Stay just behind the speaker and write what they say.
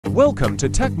Welcome to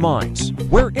TechMinds,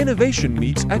 where innovation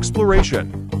meets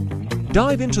exploration.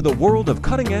 Dive into the world of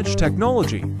cutting-edge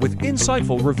technology with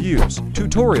insightful reviews,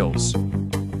 tutorials,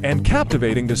 and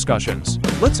captivating discussions.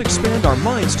 Let's expand our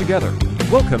minds together.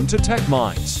 Welcome to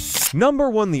TechMinds. Number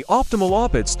 1. The Optimal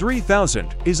Opits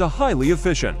 3000 is a highly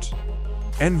efficient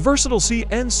and versatile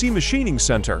CNC machining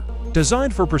center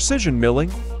designed for precision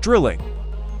milling, drilling,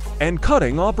 and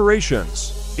cutting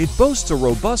operations. It boasts a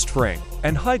robust frame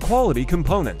and high-quality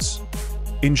components,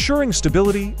 ensuring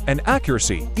stability and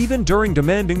accuracy even during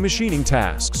demanding machining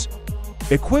tasks.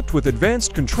 Equipped with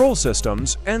advanced control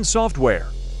systems and software,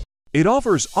 it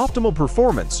offers optimal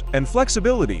performance and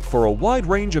flexibility for a wide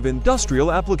range of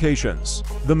industrial applications.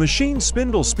 The machine's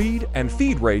spindle speed and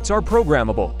feed rates are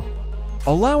programmable,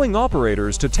 allowing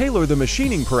operators to tailor the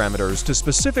machining parameters to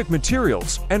specific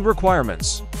materials and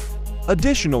requirements.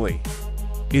 Additionally,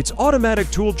 its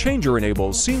automatic tool changer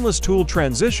enables seamless tool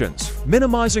transitions,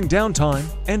 minimizing downtime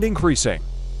and increasing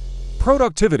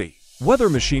productivity, whether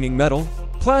machining metal,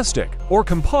 plastic, or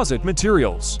composite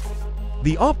materials.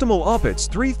 The Optimal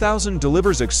Opits 3000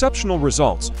 delivers exceptional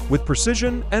results with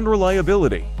precision and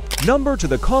reliability. Number 2.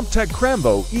 The Comptech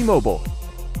Crambo E-Mobile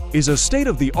is a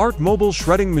state-of-the-art mobile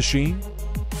shredding machine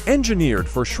engineered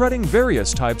for shredding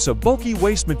various types of bulky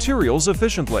waste materials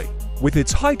efficiently. With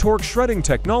its high-torque shredding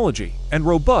technology and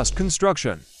robust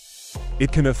construction,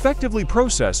 it can effectively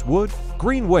process wood,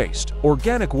 green waste,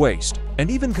 organic waste,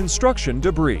 and even construction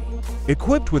debris.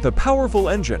 Equipped with a powerful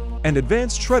engine and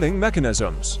advanced shredding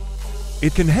mechanisms,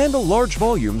 it can handle large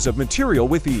volumes of material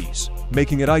with ease,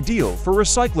 making it ideal for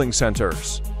recycling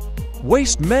centers,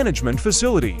 waste management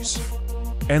facilities,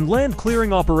 and land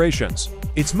clearing operations.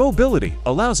 Its mobility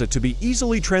allows it to be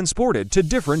easily transported to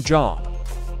different job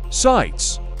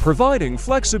sites, providing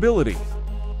flexibility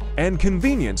and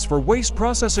convenience for waste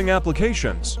processing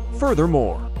applications.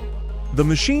 Furthermore, the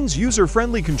machine's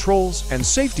user-friendly controls and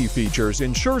safety features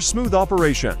ensure smooth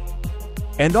operation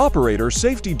and operator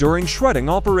safety during shredding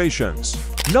operations.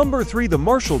 Number 3. The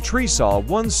Marshall Tree Saw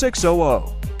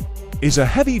 1600 is a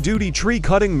heavy-duty tree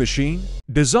cutting machine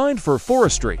designed for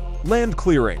forestry, land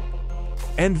clearing,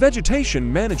 and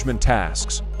vegetation management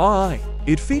tasks.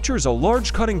 It features a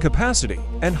large cutting capacity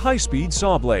and high-speed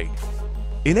saw blade,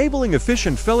 enabling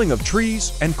efficient felling of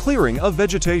trees and clearing of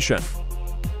vegetation.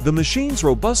 The machine's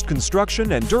robust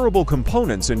construction and durable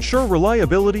components ensure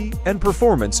reliability and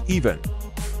performance even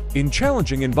in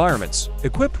challenging environments.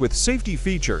 Equipped with safety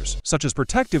features such as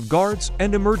protective guards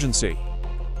and emergency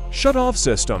shut-off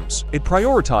systems, it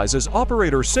prioritizes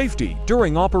operator safety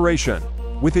during operation.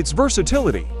 With its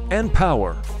versatility and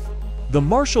power, the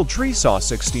Marshall Tree Saw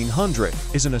 1600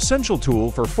 is an essential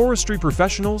tool for forestry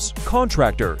professionals,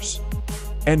 contractors,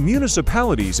 and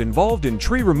municipalities involved in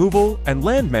tree removal and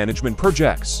land management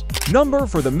projects. Number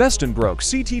 4. The Mestenbroek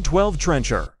CT12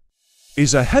 Trencher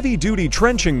is a heavy-duty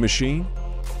trenching machine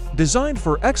designed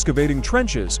for excavating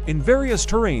trenches in various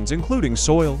terrains including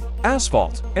soil,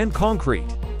 asphalt, and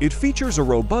concrete. It features a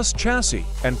robust chassis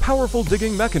and powerful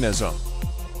digging mechanism,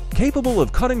 capable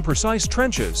of cutting precise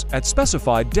trenches at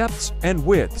specified depths and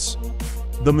widths.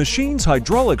 The machine's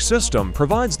hydraulic system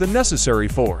provides the necessary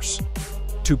force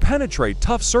to penetrate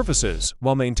tough surfaces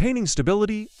while maintaining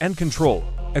stability and control.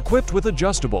 Equipped with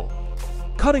adjustable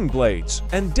cutting blades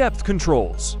and depth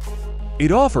controls,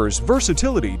 it offers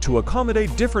versatility to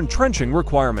accommodate different trenching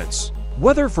requirements.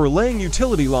 Whether for laying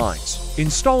utility lines,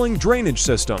 installing drainage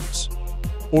systems,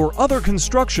 or other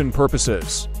construction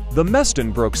purposes, the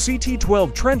Mestenbroek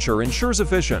CT12 Trencher ensures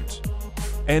efficient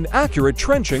and accurate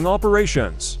trenching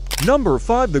operations. Number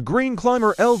 5. The Green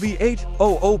Climber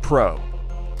LV800 Pro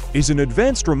is an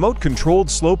advanced remote-controlled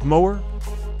slope mower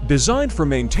designed for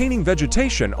maintaining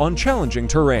vegetation on challenging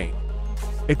terrain.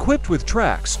 Equipped with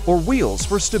tracks or wheels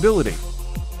for stability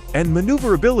and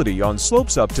maneuverability on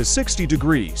slopes up to 60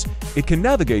 degrees, it can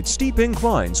navigate steep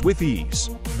inclines with ease.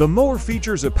 The mower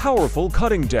features a powerful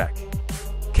cutting deck,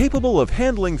 capable of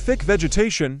handling thick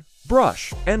vegetation,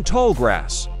 brush, and tall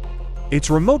grass. Its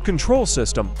remote control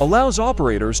system allows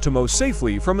operators to mow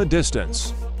safely from a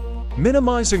distance,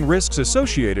 minimizing risks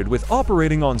associated with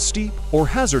operating on steep or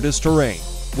hazardous terrain.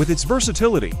 With its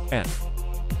versatility and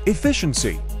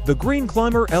efficiency, the Green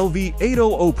Climber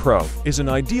LV800 Pro is an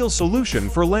ideal solution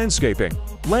for landscaping,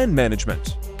 land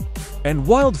management, and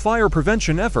wildfire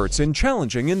prevention efforts in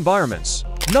challenging environments.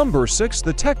 Number 6.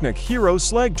 The Technic Hero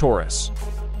Slag Taurus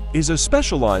is a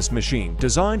specialized machine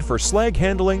designed for slag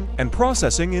handling and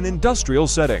processing in industrial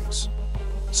settings,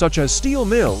 such as steel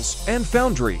mills and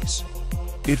foundries.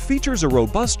 It features a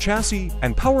robust chassis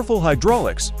and powerful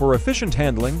hydraulics for efficient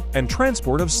handling and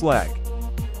transport of slag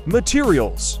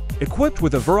materials. Equipped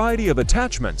with a variety of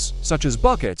attachments such as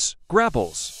buckets,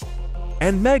 grapples,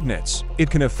 and magnets,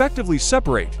 it can effectively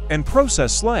separate and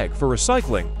process slag for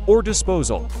recycling or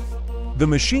disposal. The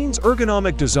machine's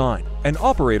ergonomic design and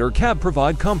operator cab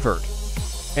provide comfort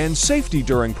and safety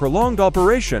during prolonged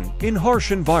operation in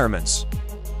harsh environments.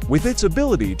 With its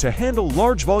ability to handle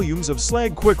large volumes of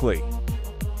slag quickly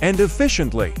and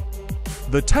efficiently,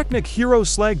 the Technic Hero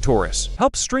Slag Taurus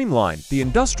helps streamline the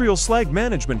industrial slag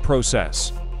management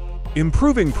process,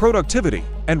 improving productivity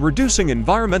and reducing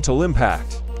environmental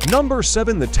impact. Number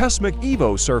 7. The TechMinds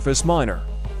Evo Surface Miner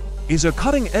is a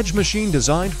cutting-edge machine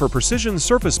designed for precision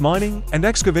surface mining and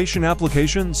excavation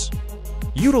applications.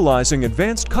 Utilizing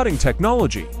advanced cutting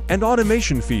technology and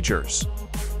automation features,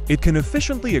 it can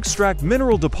efficiently extract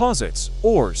mineral deposits,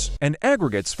 ores, and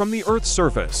aggregates from the Earth's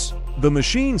surface. The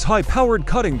machine's high-powered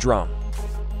cutting drum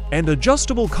and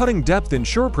adjustable cutting depth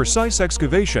ensure precise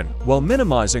excavation while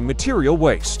minimizing material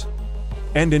waste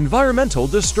and environmental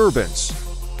disturbance.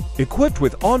 Equipped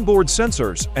with onboard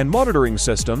sensors and monitoring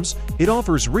systems, it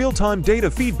offers real-time data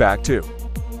feedback to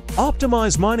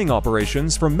optimize mining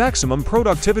operations for maximum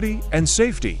productivity and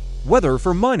safety, whether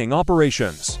for mining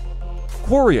operations,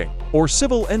 quarrying, or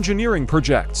civil engineering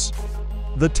projects.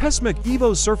 The TechMinds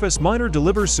Evo Surface Miner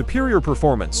delivers superior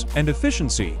performance and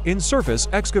efficiency in surface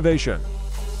excavation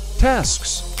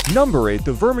tasks. Number 8.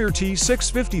 The Vermeer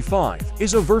T655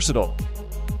 is a versatile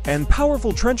and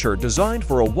powerful trencher designed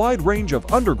for a wide range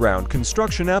of underground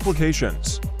construction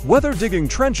applications. Whether digging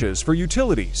trenches for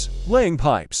utilities, laying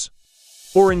pipes,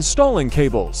 or installing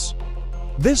cables,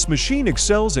 this machine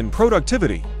excels in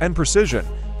productivity and precision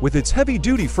with its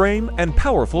heavy-duty frame and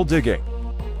powerful digging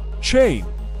chain.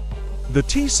 The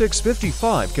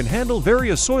T655 can handle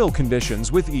various soil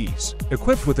conditions with ease,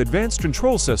 equipped with advanced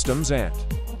control systems and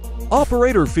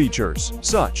operator features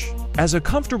such as a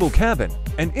comfortable cabin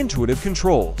and intuitive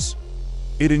controls.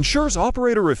 It ensures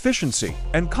operator efficiency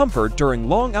and comfort during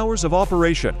long hours of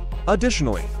operation.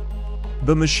 Additionally,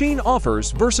 the machine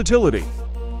offers versatility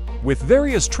with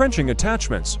various trenching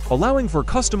attachments, allowing for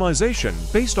customization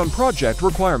based on project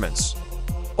requirements.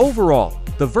 Overall,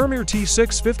 the Vermeer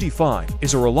T655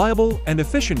 is a reliable and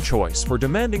efficient choice for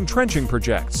demanding trenching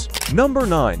projects. Number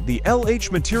 9. The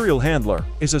LH Material Handler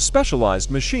is a specialized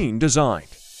machine designed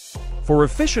for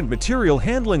efficient material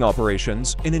handling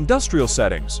operations in industrial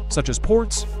settings such as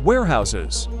ports,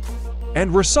 warehouses,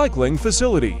 and recycling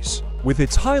facilities. With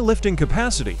its high lifting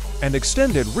capacity and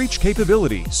extended reach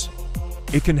capabilities,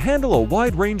 it can handle a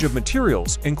wide range of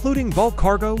materials including bulk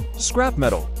cargo, scrap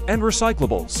metal, and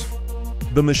recyclables.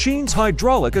 The machine's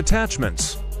hydraulic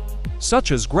attachments,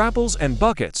 such as grapples and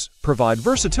buckets, provide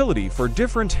versatility for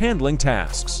different handling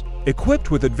tasks.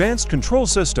 Equipped with advanced control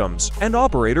systems and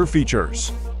operator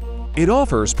features, it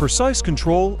offers precise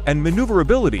control and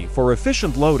maneuverability for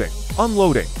efficient loading,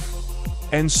 unloading,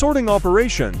 and sorting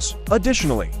operations.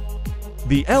 Additionally,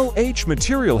 the LH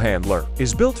Material Handler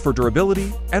is built for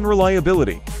durability and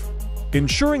reliability,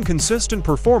 ensuring consistent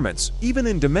performance even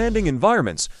in demanding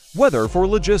environments, whether for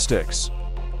logistics,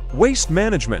 waste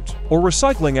management, or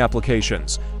recycling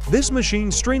applications. This machine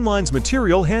streamlines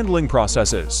material handling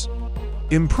processes,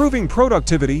 improving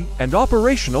productivity and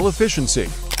operational efficiency.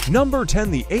 Number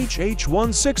 10. The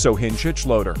HH160 hinge hitch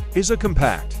loader is a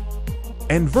compact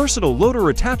and versatile loader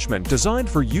attachment designed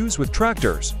for use with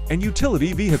tractors and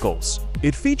utility vehicles.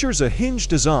 It features a hinge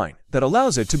design that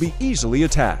allows it to be easily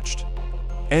attached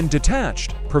and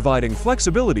detached, providing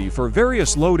flexibility for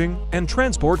various loading and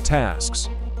transport tasks.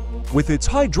 With its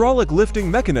hydraulic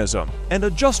lifting mechanism and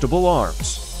adjustable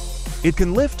arms, it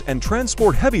can lift and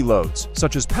transport heavy loads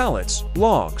such as pallets,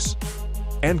 logs,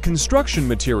 and construction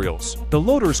materials. The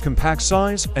loader's compact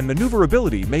size and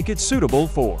maneuverability make it suitable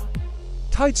for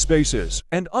tight spaces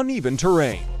and uneven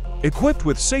terrain. Equipped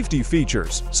with safety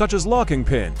features such as locking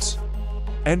pins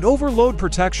and overload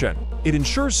protection, it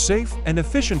ensures safe and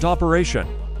efficient operation,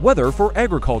 whether for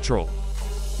agricultural,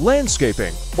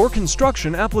 landscaping, or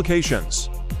construction applications.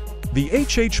 The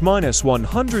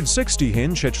HH-160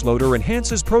 hinge hitch loader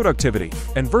enhances productivity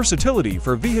and versatility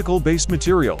for vehicle-based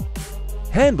material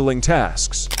handling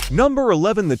tasks. Number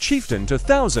 11. The Chieftain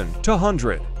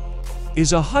 2000-100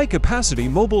 is a high-capacity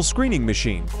mobile screening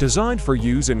machine designed for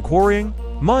use in quarrying,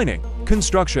 mining,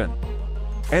 construction,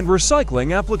 and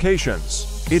recycling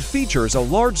applications. It features a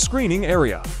large screening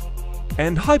area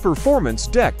and high-performance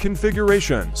deck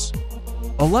configurations,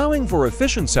 allowing for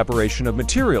efficient separation of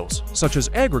materials such as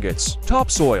aggregates,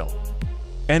 topsoil,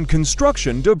 and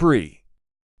construction debris.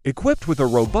 Equipped with a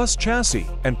robust chassis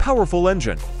and powerful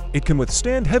engine, it can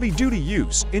withstand heavy-duty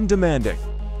use in demanding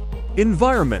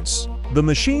environments. The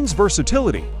machine's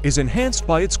versatility is enhanced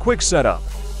by its quick setup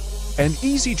and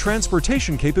easy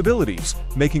transportation capabilities,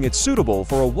 making it suitable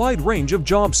for a wide range of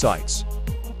job sites.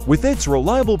 With its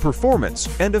reliable performance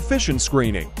and efficient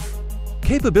screening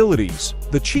capabilities,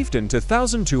 the Chieftain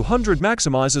 2200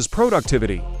 maximizes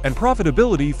productivity and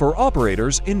profitability for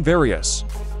operators in various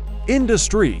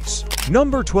industries.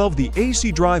 Number 12. The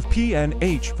AC Drive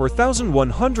P&H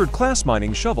 4100 class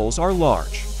mining shovels are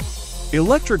large,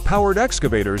 electric-powered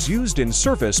excavators used in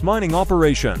surface mining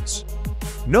operations.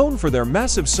 Known for their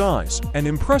massive size and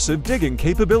impressive digging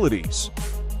capabilities,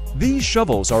 these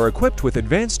shovels are equipped with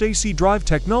advanced AC drive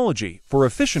technology for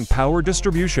efficient power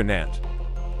distribution and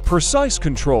precise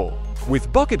control,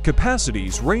 with bucket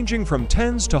capacities ranging from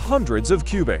tens to hundreds of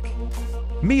cubic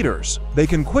meters. They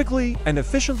can quickly and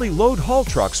efficiently load haul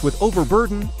trucks with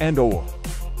overburden and ore.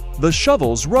 The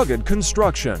shovel's rugged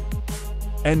construction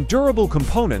and durable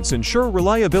components ensure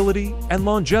reliability and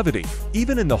longevity,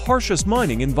 even in the harshest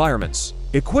mining environments.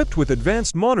 Equipped with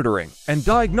advanced monitoring and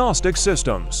diagnostic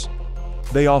systems,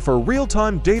 they offer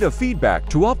real-time data feedback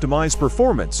to optimize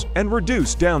performance and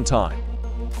reduce downtime.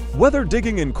 Whether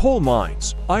digging in coal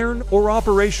mines, iron ore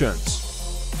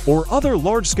operations, or other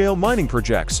large-scale mining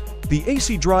projects, the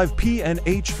AC Drive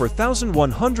P&H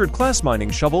 4100 class mining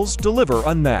shovels deliver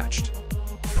unmatched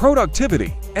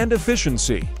productivity and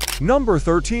efficiency. Number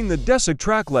 13. The Desic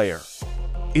Track Layer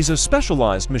is a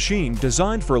specialized machine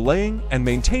designed for laying and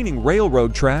maintaining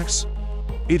railroad tracks.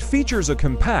 It features a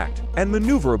compact and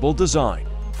maneuverable design,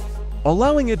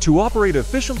 allowing it to operate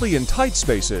efficiently in tight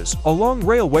spaces along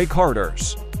railway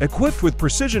corridors. Equipped with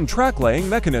precision track laying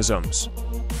mechanisms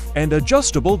and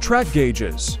adjustable track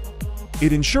gauges,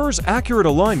 it ensures accurate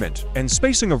alignment and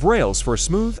spacing of rails for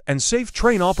smooth and safe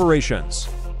train operations.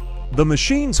 The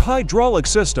machine's hydraulic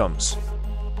systems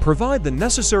provide the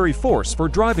necessary force for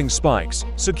driving spikes,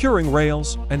 securing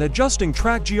rails, and adjusting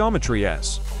track geometry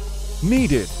as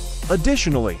needed.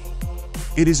 Additionally,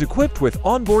 it is equipped with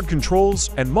onboard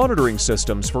controls and monitoring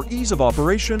systems for ease of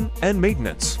operation and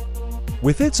maintenance.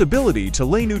 With its ability to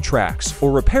lay new tracks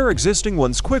or repair existing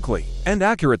ones quickly and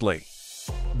accurately,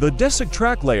 the Desic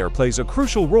Track Layer plays a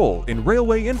crucial role in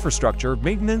railway infrastructure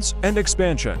maintenance and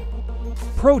expansion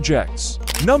projects.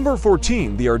 Number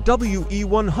 14. The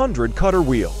RWE100 Cutter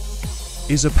Wheel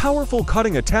is a powerful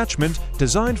cutting attachment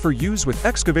designed for use with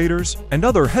excavators and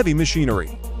other heavy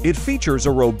machinery. It features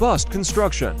a robust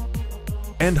construction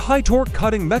and high-torque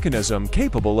cutting mechanism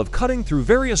capable of cutting through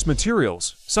various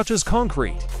materials such as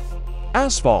concrete,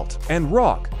 asphalt, and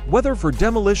rock. Whether for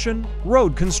demolition,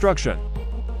 road construction,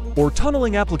 or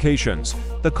tunneling applications,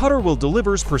 the cutter wheel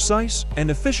delivers precise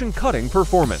and efficient cutting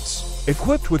performance.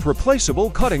 Equipped with replaceable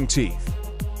cutting teeth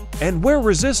and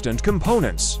wear-resistant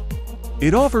components,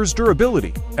 it offers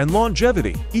durability and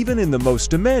longevity even in the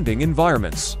most demanding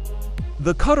environments.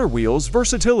 The cutter wheel's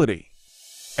versatility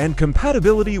and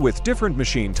compatibility with different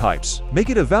machine types make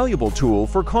it a valuable tool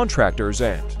for contractors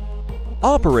and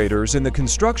operators in the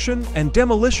construction and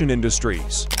demolition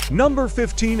industries. Number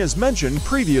 15. As mentioned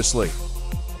previously,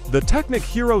 the Technic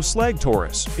Hero Slag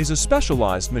Taurus is a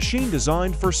specialized machine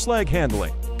designed for slag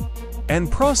handling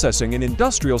and processing in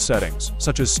industrial settings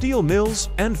such as steel mills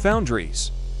and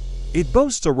foundries. It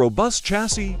boasts a robust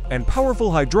chassis and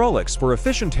powerful hydraulics for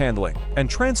efficient handling and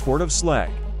transport of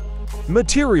slag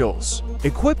materials.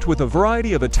 Equipped with a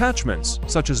variety of attachments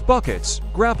such as buckets,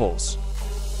 grapples,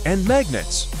 and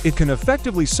magnets, it can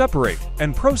effectively separate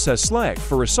and process slag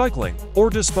for recycling or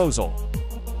disposal.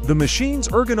 The machine's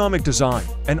ergonomic design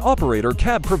and operator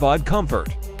cab provide comfort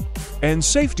and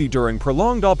safety during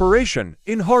prolonged operation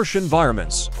in harsh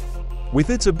environments.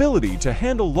 With its ability to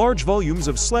handle large volumes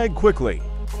of slag quickly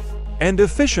and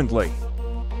efficiently,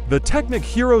 the Technic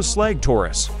Hero Slag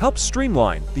Taurus helps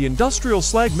streamline the industrial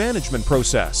slag management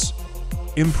process,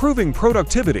 improving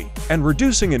productivity and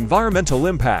reducing environmental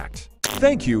impact.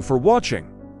 Thank you for watching.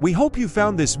 We hope you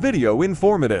found this video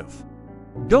informative.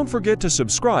 Don't forget to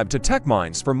subscribe to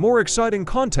TechMinds for more exciting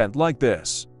content like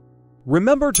this.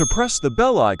 Remember to press the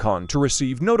bell icon to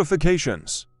receive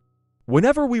notifications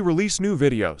whenever we release new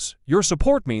videos. Your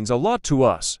support means a lot to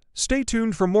us. Stay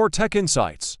tuned for more tech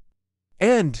insights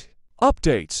and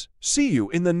updates. See you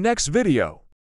in the next video.